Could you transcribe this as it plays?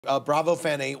Bravo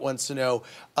Fan 8 wants to know,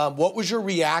 what was your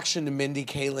reaction to Mindy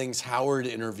Kaling's Howard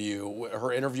interview,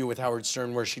 her interview with Howard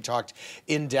Stern, where she talked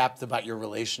in depth about your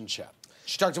relationship?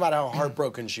 She talked about how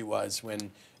heartbroken she was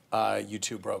when you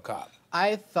two broke up.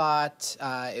 I thought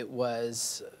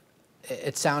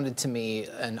it sounded to me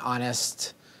an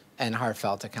honest and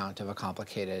heartfelt account of a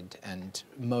complicated and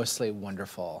mostly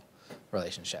wonderful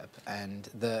relationship. And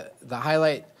the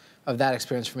highlight of that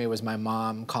experience for me was my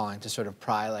mom calling to sort of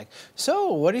pry, like,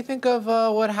 so what do you think of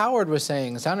what Howard was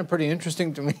saying? It sounded pretty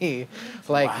interesting to me.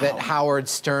 Like, wow. That Howard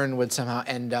Stern would somehow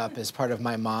end up as part of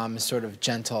my mom's sort of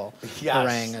gentle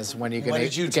harangue as when you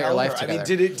get your life together.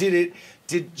 I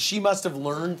mean, she must have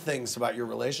learned things about your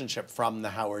relationship from the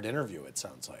Howard interview, it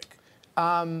sounds like.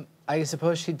 I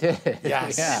suppose she did.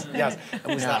 Yes, yeah. Yes.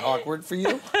 And was that awkward for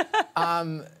you?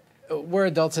 We're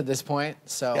adults at this point,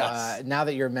 so yes. Now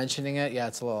that you're mentioning it, yeah,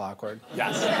 it's a little awkward.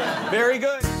 Yes. Very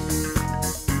good.